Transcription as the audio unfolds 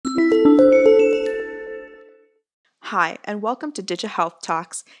Hi, and welcome to DigiHealth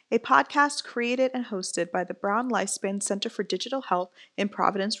Talks, a podcast created and hosted by the Brown Lifespan Center for Digital Health in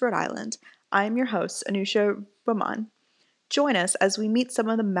Providence, Rhode Island. I am your host, Anusha Baman. Join us as we meet some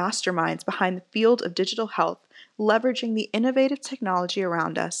of the masterminds behind the field of digital health, leveraging the innovative technology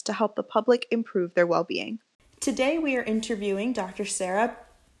around us to help the public improve their well-being. Today we are interviewing Dr. Sara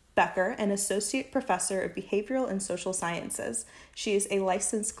Becker, an associate professor of behavioral and social sciences. She is a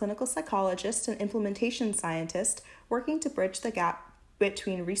licensed clinical psychologist and implementation scientist working to bridge the gap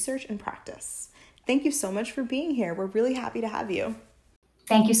between research and practice. Thank you so much for being here. We're really happy to have you.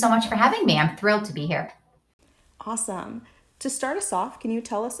 Thank you so much for having me. I'm thrilled to be here. Awesome. To start us off, can you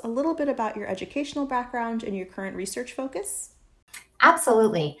tell us a little bit about your educational background and your current research focus?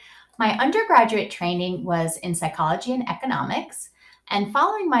 Absolutely. My undergraduate training was in psychology and economics. And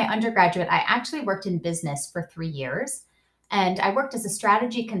following my undergraduate, I actually worked in business for 3 years. And I worked as a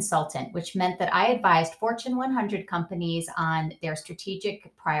strategy consultant, which meant that I advised Fortune 100 companies on their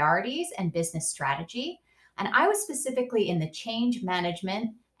strategic priorities and business strategy. And I was specifically in the change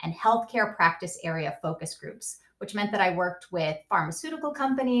management and healthcare practice area focus groups, which meant that I worked with pharmaceutical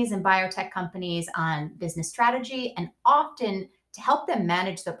companies and biotech companies on business strategy and often to help them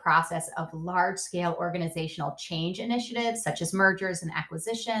manage the process of large-scale organizational change initiatives, such as mergers and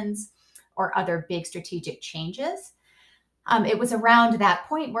acquisitions or other big strategic changes. It was around that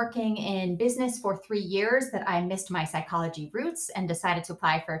point working in business for 3 years that I missed my psychology roots and decided to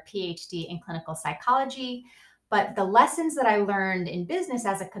apply for a PhD in clinical psychology. But the lessons that I learned in business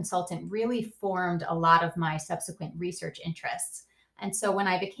as a consultant really formed a lot of my subsequent research interests. And so when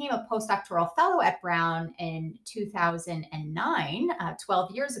I became a postdoctoral fellow at Brown in 2009,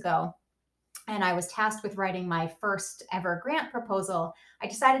 12 years ago, and I was tasked with writing my first ever grant proposal, I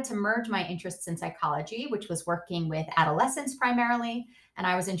decided to merge my interests in psychology, which was working with adolescents primarily. And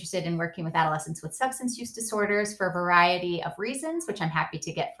I was interested in working with adolescents with substance use disorders for a variety of reasons, which I'm happy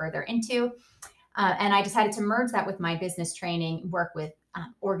to get further into. And I decided to merge that with my business training, work with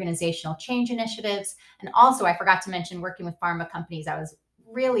organizational change initiatives. And also, I forgot to mention working with pharma companies. I was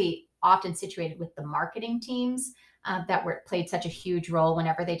really often situated with the marketing teams played such a huge role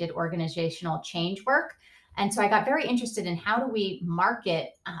whenever they did organizational change work. And so I got very interested in how do we market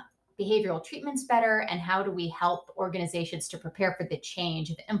behavioral treatments better and how do we help organizations to prepare for the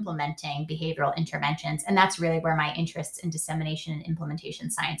change of implementing behavioral interventions. And that's really where my interests in dissemination and implementation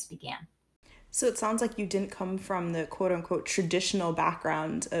science began. So it sounds like you didn't come from the quote unquote traditional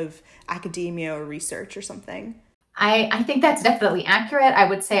background of academia or research or something. I think that's definitely accurate. I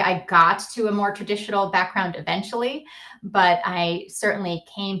would say I got to a more traditional background eventually, but I certainly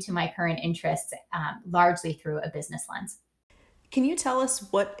came to my current interests largely through a business lens. Can you tell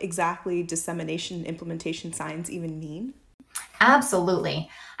us what exactly dissemination and implementation science even mean? Absolutely.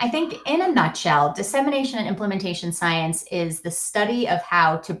 I think in a nutshell, dissemination and implementation science is the study of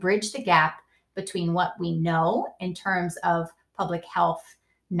how to bridge the gap between what we know in terms of public health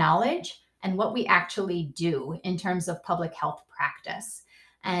knowledge and what we actually do in terms of public health practice.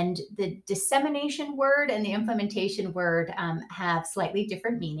 And the dissemination word and the implementation word have slightly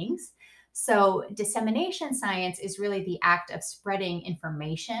different meanings. So, dissemination science is really the act of spreading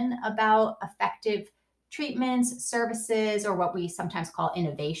information about effective treatments, services, or what we sometimes call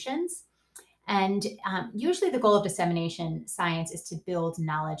innovations. And usually the goal of dissemination science is to build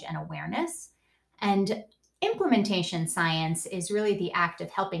knowledge and awareness. And implementation science is really the act of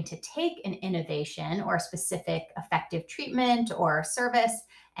helping to take an innovation or a specific effective treatment or service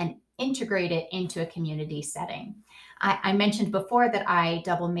and integrate it into a community setting. I mentioned before that I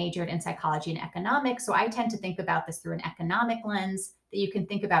double majored in psychology and economics, so I tend to think about this through an economic lens, that you can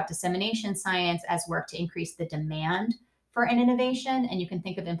think about dissemination science as work to increase the demand for an innovation, and you can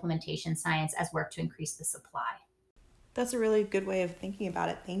think of implementation science as work to increase the supply. That's a really good way of thinking about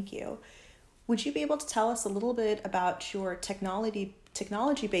it. Thank you. Would you be able to tell us a little bit about your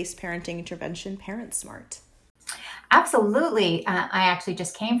technology-based parenting intervention, Parent Smart? Absolutely. I actually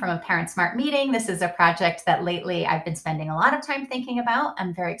just came from a Parent Smart meeting. This is a project that lately I've been spending a lot of time thinking about.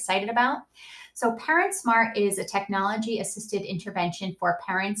 I'm very excited about. So, Parent Smart is a technology assisted intervention for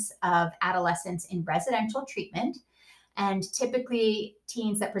parents of adolescents in residential treatment. And typically,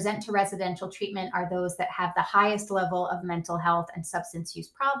 teens that present to residential treatment are those that have the highest level of mental health and substance use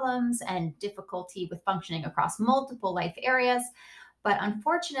problems and difficulty with functioning across multiple life areas. But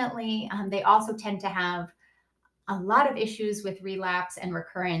unfortunately, they also tend to have a lot of issues with relapse and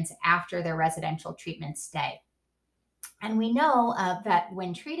recurrence after their residential treatment stay. And we know that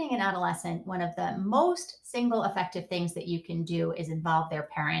when treating an adolescent, one of the most single effective things that you can do is involve their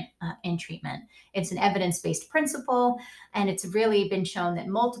parent in treatment. It's an evidence based principle, and it's really been shown that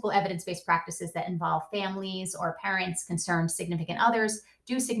multiple evidence based practices that involve families or parents concerned significant others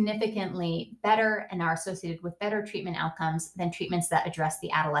do significantly better and are associated with better treatment outcomes than treatments that address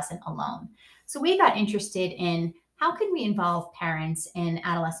the adolescent alone. So we got interested in how can we involve parents in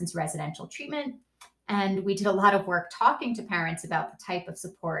adolescents' residential treatment, and we did a lot of work talking to parents about the type of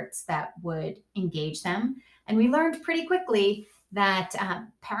supports that would engage them. And we learned pretty quickly that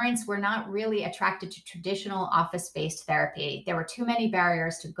parents were not really attracted to traditional office based therapy. There were too many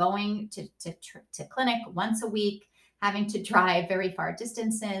barriers to going to clinic once a week, having to drive very far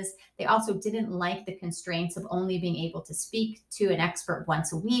distances. They also didn't like the constraints of only being able to speak to an expert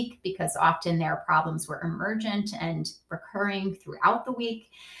once a week because often their problems were emergent and recurring throughout the week.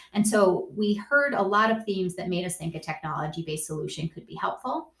 And so we heard a lot of themes that made us think a technology based solution could be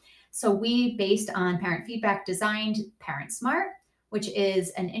helpful. So we, based on parent feedback, designed Parent Smart, which is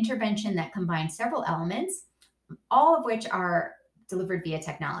an intervention that combines several elements, all of which are delivered via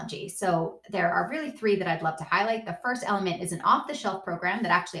technology. So there are really three that I'd love to highlight. The first element is an off-the-shelf program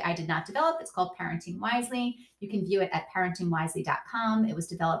that actually I did not develop. It's called Parenting Wisely. You can view it at parentingwisely.com. It was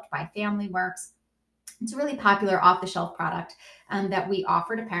developed by FamilyWorks. It's a really popular off-the-shelf product that we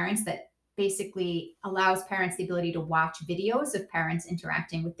offer to parents that basically allows parents the ability to watch videos of parents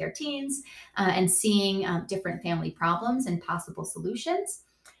interacting with their teens and seeing different family problems and possible solutions.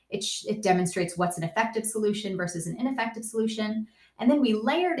 It demonstrates what's an effective solution versus an ineffective solution. And then we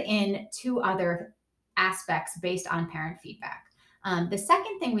layered in two other aspects based on parent feedback. The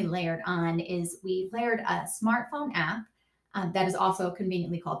second thing we layered on is we layered a smartphone app that is also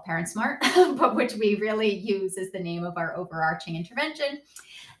conveniently called Parent Smart, but which we really use as the name of our overarching intervention.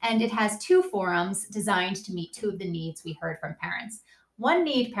 And it has two forums designed to meet two of the needs we heard from parents. One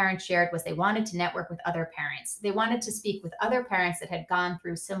need parents shared was they wanted to network with other parents. They wanted to speak with other parents that had gone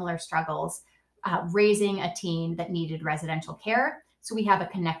through similar struggles raising a teen that needed residential care. So we have a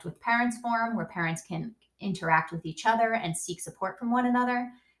Connect with Parents forum where parents can interact with each other and seek support from one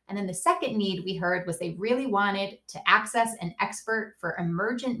another. And then the second need we heard was they really wanted to access an expert for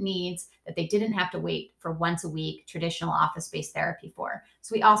emergent needs that they didn't have to wait for once a week traditional office-based therapy for.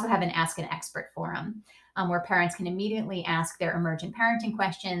 So we also have an Ask an Expert forum where parents can immediately ask their emergent parenting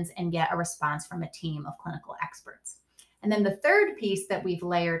questions and get a response from a team of clinical experts. And then the third piece that we've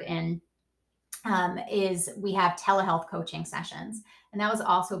layered in is we have telehealth coaching sessions. And that was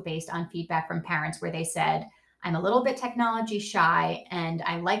also based on feedback from parents where they said, I'm a little bit technology shy and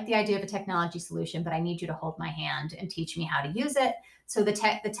I like the idea of a technology solution, but I need you to hold my hand and teach me how to use it. So the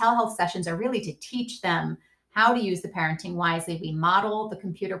telehealth sessions are really to teach them how to use the Parenting Wisely. We model the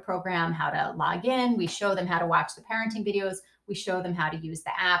computer program, how to log in. We show them how to watch the parenting videos. We show them how to use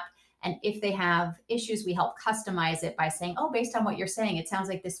the app. And if they have issues, we help customize it by saying, oh, based on what you're saying, it sounds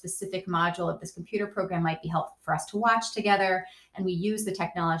like this specific module of this computer program might be helpful for us to watch together. And we use the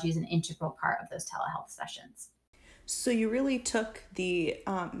technology as an integral part of those telehealth sessions. So you really took the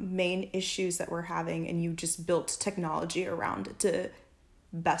main issues that we're having and you just built technology around it to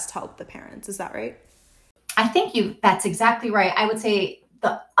best help the parents. Is that right? I think that's exactly right. I would say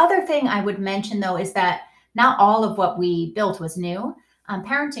the other thing I would mention, though, is that not all of what we built was new.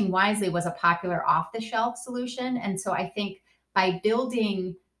 Parenting Wisely was a popular off-the-shelf solution. And so I think by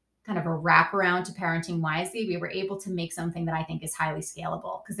building kind of a wraparound to Parenting Wisely, we were able to make something that I think is highly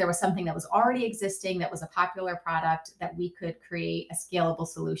scalable because there was something that was already existing that was a popular product that we could create a scalable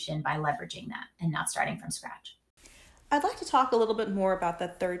solution by leveraging that and not starting from scratch. I'd like to talk a little bit more about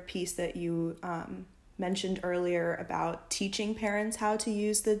that third piece that you mentioned earlier about teaching parents how to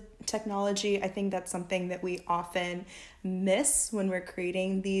use the technology. I think that's something that we often miss when we're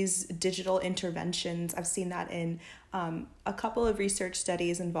creating these digital interventions. I've seen that in a couple of research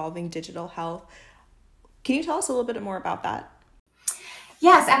studies involving digital health. Can you tell us a little bit more about that?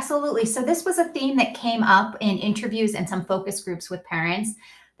 Yes, absolutely. So this was a theme that came up in interviews and some focus groups with parents.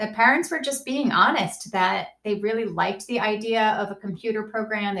 That parents were just being honest that they really liked the idea of a computer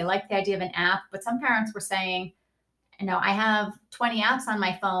program. They liked the idea of an app, but some parents were saying, I have 20 apps on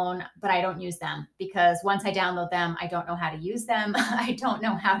my phone, but I don't use them because once I download them, I don't know how to use them. I don't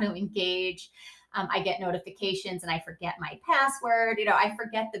know how to engage. I get notifications and I forget my password. I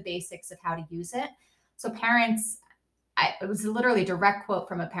forget the basics of how to use it. So parents, it was literally a direct quote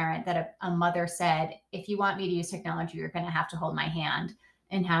from a parent that a mother said, if you want me to use technology, you're going to have to hold my hand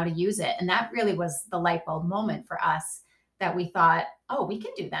and how to use it. And that really was the light bulb moment for us that we thought, oh, we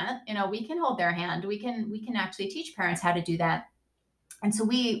can do that. We can hold their hand. We can actually teach parents how to do that. And so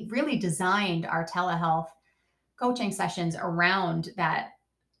we really designed our telehealth coaching sessions around that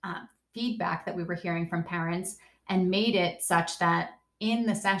feedback that we were hearing from parents, and made it such that in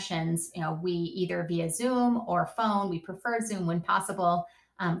the sessions, we either via Zoom or phone, we prefer Zoom when possible,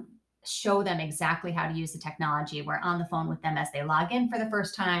 show them exactly how to use the technology. We're on the phone with them as they log in for the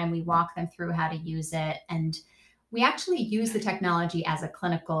first time. We walk them through how to use it. And we actually use the technology as a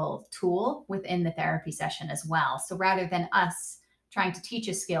clinical tool within the therapy session as well. So rather than us trying to teach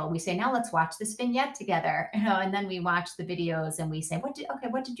a skill, we say, now let's watch this vignette together, and then we watch the videos and we say, what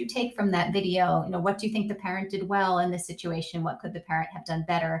did you take from that video? What do you think the parent did well in this situation? What could the parent have done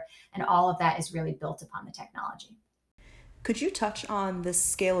better? And all of that is really built upon the technology. Could you touch on the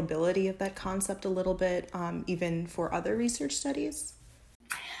scalability of that concept a little bit, even for other research studies?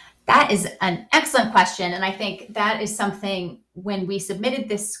 That is an excellent question. And I think that is something, when we submitted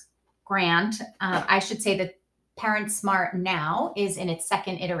this grant, I should say that Parent Smart now is in its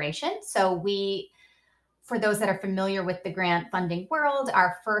second iteration. So for those that are familiar with the grant funding world,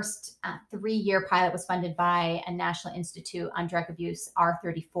 our first 3-year pilot was funded by a National Institute on Drug Abuse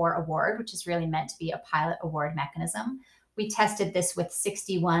R34 award, which is really meant to be a pilot award mechanism. We tested this with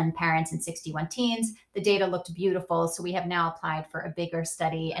 61 parents and 61 teens. The data looked beautiful. So we have now applied for a bigger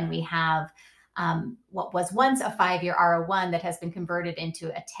study, and we have what was once a 5-year R01 that has been converted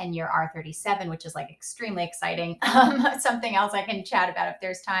into a 10-year R37, which is extremely exciting. Something else I can chat about if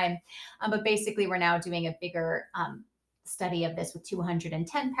there's time. But basically, we're now doing a bigger study of this with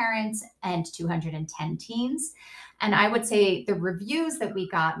 210 parents and 210 teens. And I would say the reviews that we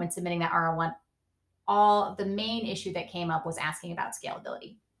got when submitting that R01, the main issue that came up was asking about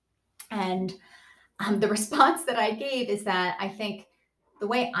scalability. And the response that I gave is that I think the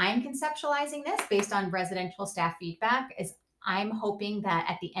way I'm conceptualizing this based on residential staff feedback is I'm hoping that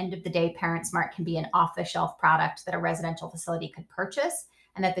at the end of the day, Parent Smart can be an off-the-shelf product that a residential facility could purchase,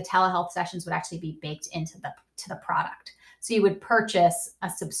 and that the telehealth sessions would actually be baked into the product. So you would purchase a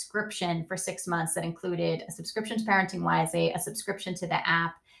subscription for 6 months that included a subscription to Parenting Wisely, a subscription to the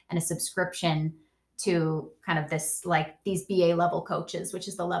app, and a subscription to kind of these BA level coaches, which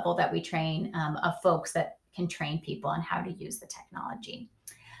is the level that we train of folks that can train people on how to use the technology.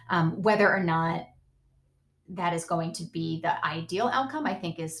 Whether or not that is going to be the ideal outcome, I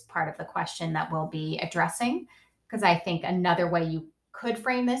think is part of the question that we'll be addressing, because I think another way you could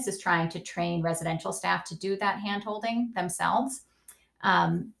frame this is trying to train residential staff to do that hand-holding themselves.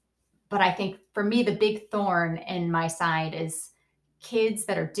 But I think for me, the big thorn in my side is kids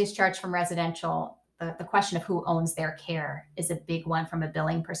that are discharged from residential. The question of who owns their care is a big one from a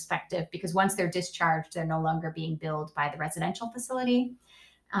billing perspective, because once they're discharged, they're no longer being billed by the residential facility.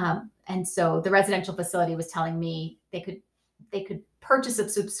 And so the residential facility was telling me they could purchase a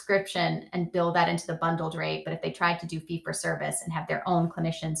subscription and bill that into the bundled rate. But if they tried to do fee for service and have their own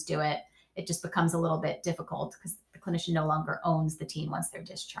clinicians do it, it just becomes a little bit difficult because the clinician no longer owns the teen once they're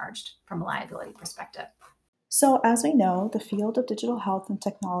discharged from a liability perspective. So, as we know, the field of digital health and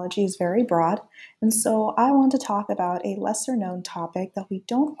technology is very broad, and so I want to talk about a lesser-known topic that we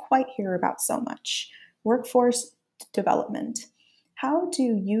don't quite hear about so much: workforce development. How do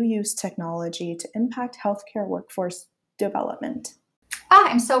you use technology to impact healthcare workforce development?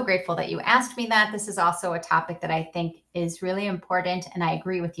 I'm so grateful that you asked me that. This is also a topic that I think is really important, and I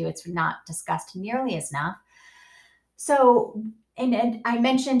agree with you, it's not discussed nearly enough. So, and I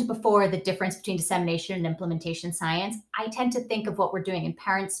mentioned before the difference between dissemination and implementation science. I tend to think of what we're doing in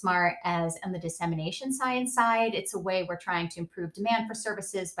Parent Smart as on the dissemination science side. It's a way we're trying to improve demand for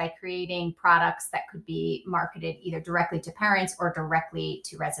services by creating products that could be marketed either directly to parents or directly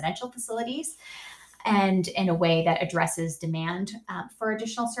to residential facilities, and in a way that addresses demand for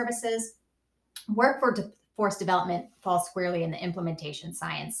additional services. Workforce development falls squarely in the implementation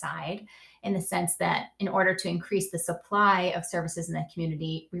science side, in the sense that in order to increase the supply of services in the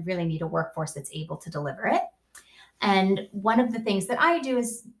community, we really need a workforce that's able to deliver it. And one of the things that I do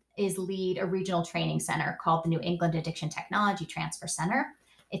is lead a regional training center called the New England Addiction Technology Transfer Center.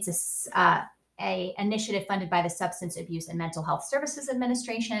 It's a initiative funded by the Substance Abuse and Mental Health Services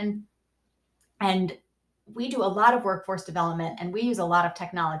Administration. And we do a lot of workforce development, and we use a lot of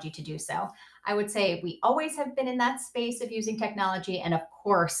technology to do so. I would say we always have been in that space of using technology. And of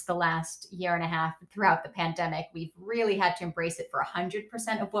course, the last year and a half throughout the pandemic, we've really had to embrace it for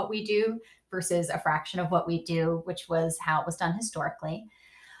 100% of what we do versus a fraction of what we do, which was how it was done historically.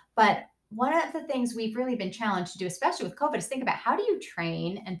 But one of the things we've really been challenged to do, especially with COVID, is think about how do you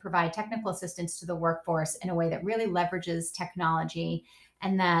train and provide technical assistance to the workforce in a way that really leverages technology,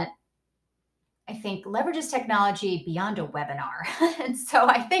 and that I think leverages technology beyond a webinar. And so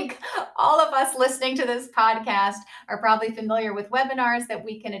I think all of us listening to this podcast are probably familiar with webinars that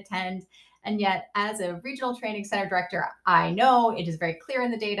we can attend. And yet, as a regional training center director, I know it is very clear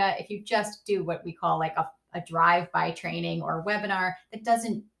in the data. If you just do what we call like a drive-by training or webinar, that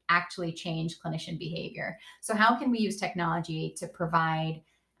doesn't actually change clinician behavior. So how can we use technology to provide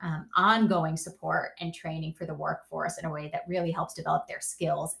ongoing support and training for the workforce in a way that really helps develop their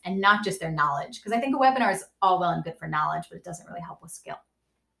skills and not just their knowledge? Because I think a webinar is all well and good for knowledge, but it doesn't really help with skill.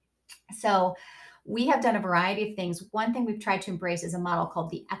 So we have done a variety of things. One thing we've tried to embrace is a model called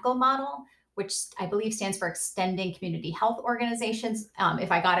the ECHO model, which I believe stands for Extending Community Health Organizations.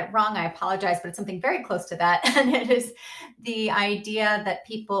 If I got it wrong, I apologize, but it's something very close to that. And it is the idea that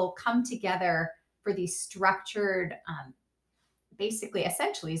people come together for these structured, basically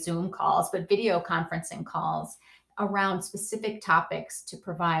essentially Zoom calls, but video conferencing calls around specific topics to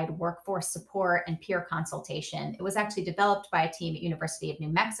provide workforce support and peer consultation. It was actually developed by a team at University of New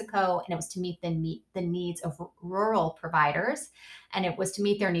Mexico, and it was to meet the needs of rural providers, and it was to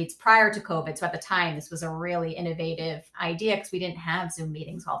meet their needs prior to COVID. So at the time, this was a really innovative idea because we didn't have Zoom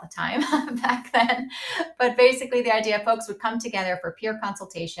meetings all the time back then. But basically the idea, folks would come together for peer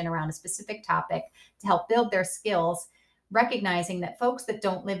consultation around a specific topic to help build their skills, recognizing that folks that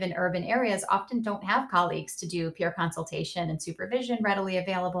don't live in urban areas often don't have colleagues to do peer consultation and supervision readily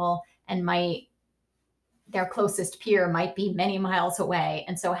available, and their closest peer might be many miles away.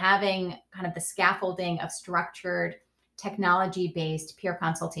 And so having kind of the scaffolding of structured technology-based peer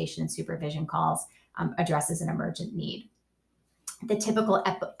consultation and supervision calls addresses an emergent need. The typical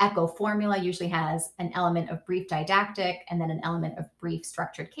ECHO formula usually has an element of brief didactic and then an element of brief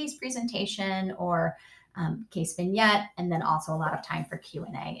structured case presentation or case vignette, and then also a lot of time for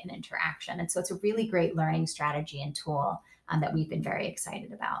Q&A and interaction. And so it's a really great learning strategy and tool that we've been very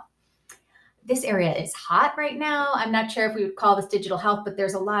excited about. This area is hot right now. I'm not sure if we would call this digital health, but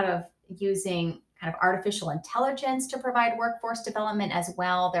there's a lot of using kind of artificial intelligence to provide workforce development as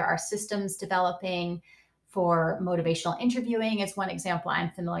well. There are systems developing for motivational interviewing is one example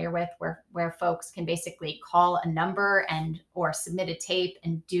I'm familiar with, where folks can basically call a number or submit a tape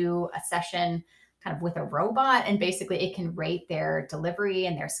and do a session kind of with a robot, and basically it can rate their delivery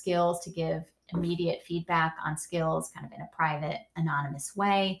and their skills to give immediate feedback on skills kind of in a private, anonymous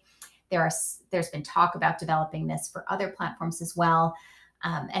way. There's been talk about developing this for other platforms as well.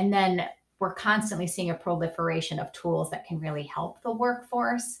 And then we're constantly seeing a proliferation of tools that can really help the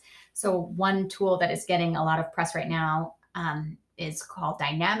workforce. So one tool that is getting a lot of press right now is called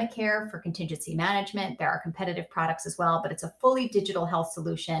Dynamic Care for contingency management. There are competitive products as well, but it's a fully digital health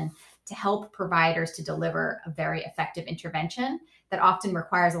solution to help providers to deliver a very effective intervention that often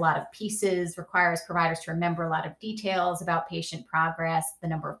requires a lot of pieces, requires providers to remember a lot of details about patient progress, the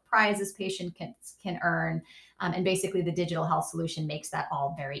number of prizes patient can earn. And basically the digital health solution makes that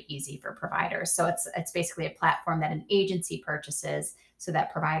all very easy for providers. So it's basically a platform that an agency purchases so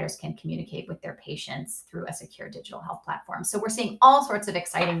that providers can communicate with their patients through a secure digital health platform. So we're seeing all sorts of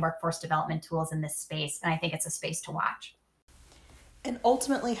exciting workforce development tools in this space, and I think it's a space to watch. And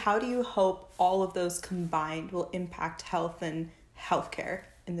ultimately, how do you hope all of those combined will impact health and healthcare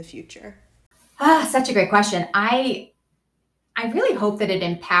in the future? Such a great question. I really hope that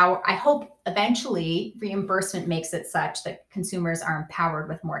I hope eventually reimbursement makes it such that consumers are empowered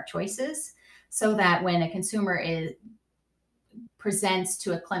with more choices, so that when a consumer presents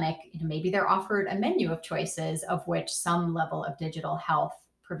to a clinic, maybe they're offered a menu of choices, of which some level of digital health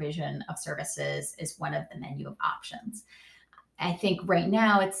provision of services is one of the menu of options. I think right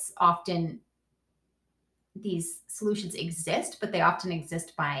now it's often these solutions exist, but they often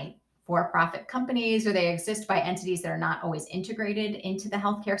exist by for-profit companies, or they exist by entities that are not always integrated into the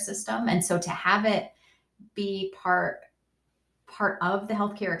healthcare system. And so to have it be part of the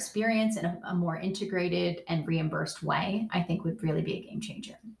healthcare experience in a more integrated and reimbursed way, I think would really be a game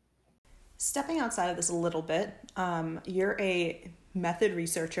changer. Stepping outside of this a little bit, you're a method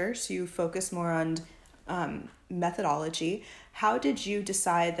researcher, so you focus more on methodology. How did you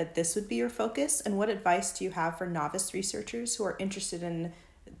decide that this would be your focus, and what advice do you have for novice researchers who are interested in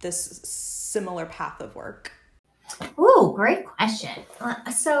this similar path of work? Ooh, great question.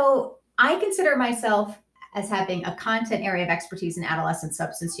 So I consider myself as having a content area of expertise in adolescent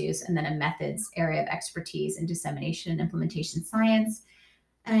substance use, and then a methods area of expertise in dissemination and implementation science.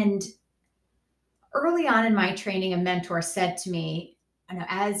 And early on in my training, a mentor said to me,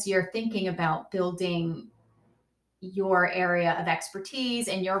 as you're thinking about building your area of expertise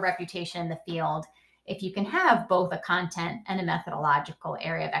and your reputation in the field, if you can have both a content and a methodological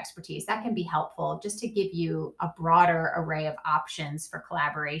area of expertise, that can be helpful just to give you a broader array of options for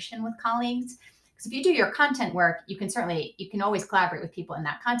collaboration with colleagues. Because if you do your content work, you can always collaborate with people in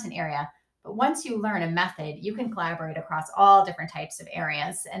that content area. But once you learn a method, you can collaborate across all different types of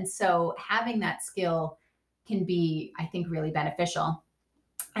areas. And so having that skill can be, I think, really beneficial.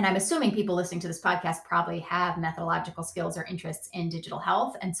 And I'm assuming people listening to this podcast probably have methodological skills or interests in digital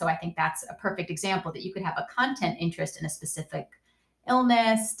health. And so I think that's a perfect example that you could have a content interest in a specific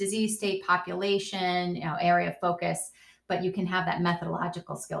illness, disease state, population, area of focus, but you can have that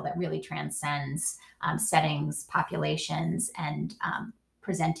methodological skill that really transcends settings, populations, and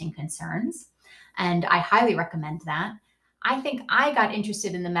presenting concerns. And I highly recommend that. I think I got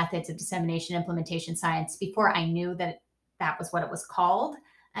interested in the methods of dissemination implementation science before I knew that that was what it was called.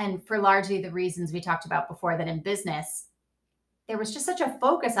 And for largely the reasons we talked about before, that in business, there was just such a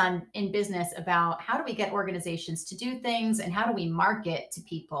focus on in business about how do we get organizations to do things and how do we market to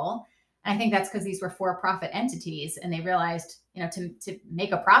people. And I think that's because these were for-profit entities and they realized, to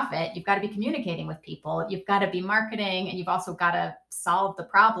make a profit, you've got to be communicating with people, you've got to be marketing, and you've also got to solve the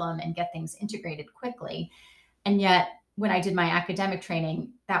problem and get things integrated quickly. And yet, when I did my academic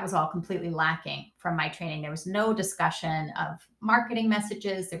training, that was all completely lacking from my training. There was no discussion of marketing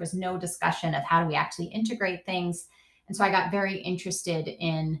messages. There was no discussion of how do we actually integrate things. And so I got very interested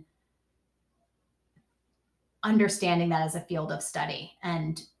in understanding that as a field of study.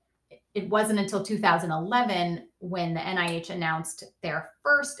 And it wasn't until 2011 when the NIH announced their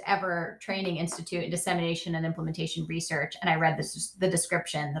first ever training institute in dissemination and implementation research. And I read the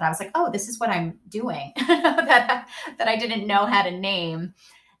description that I was like, oh, this is what I'm doing that I didn't know how to name.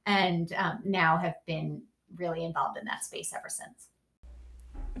 And now have been really involved in that space ever since.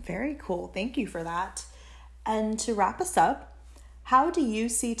 Very cool. Thank you for that. And to wrap us up, how do you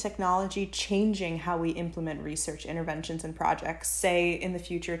see technology changing how we implement research interventions and projects, say in the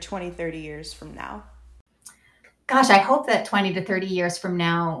future, 20, 30 years from now? Gosh, I hope that 20 to 30 years from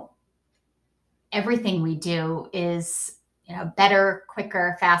now, everything we do is better,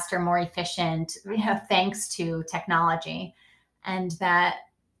 quicker, faster, more efficient, thanks to technology. And that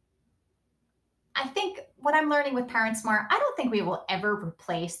I think what I'm learning with ParentSmart, I don't think we will ever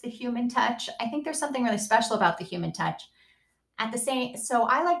replace the human touch. I think there's something really special about the human touch. So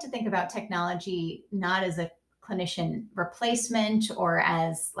I like to think about technology not as a clinician replacement or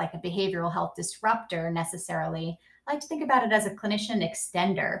as like a behavioral health disruptor necessarily. I like to think about it as a clinician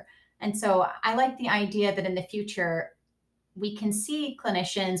extender. And so I like the idea that in the future, we can see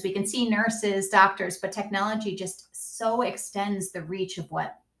clinicians, we can see nurses, doctors, but technology just so extends the reach of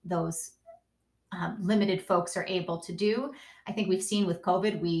what those limited folks are able to do. I think we've seen with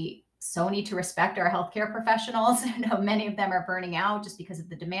COVID, we so need to respect our healthcare professionals. Many of them are burning out just because of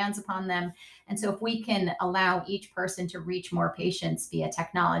the demands upon them. And so if we can allow each person to reach more patients via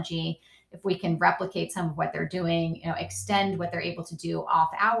technology, if we can replicate some of what they're doing, extend what they're able to do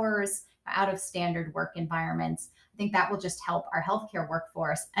off hours, out of standard work environments, I think that will just help our healthcare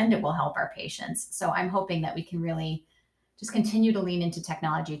workforce and it will help our patients. So I'm hoping that we can really just continue to lean into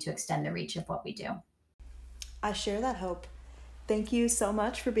technology to extend the reach of what we do. I share that hope. Thank you so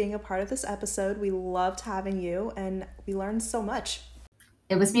much for being a part of this episode. We loved having you and we learned so much.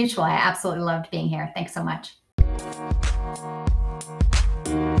 It was mutual. I absolutely loved being here. Thanks so much.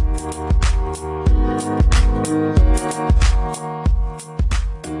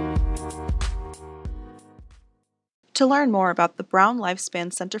 To learn more about the Brown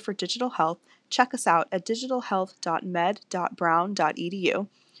Lifespan Center for Digital Health, check us out at digitalhealth.med.brown.edu.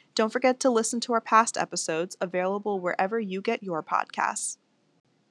 Don't forget to listen to our past episodes, available wherever you get your podcasts.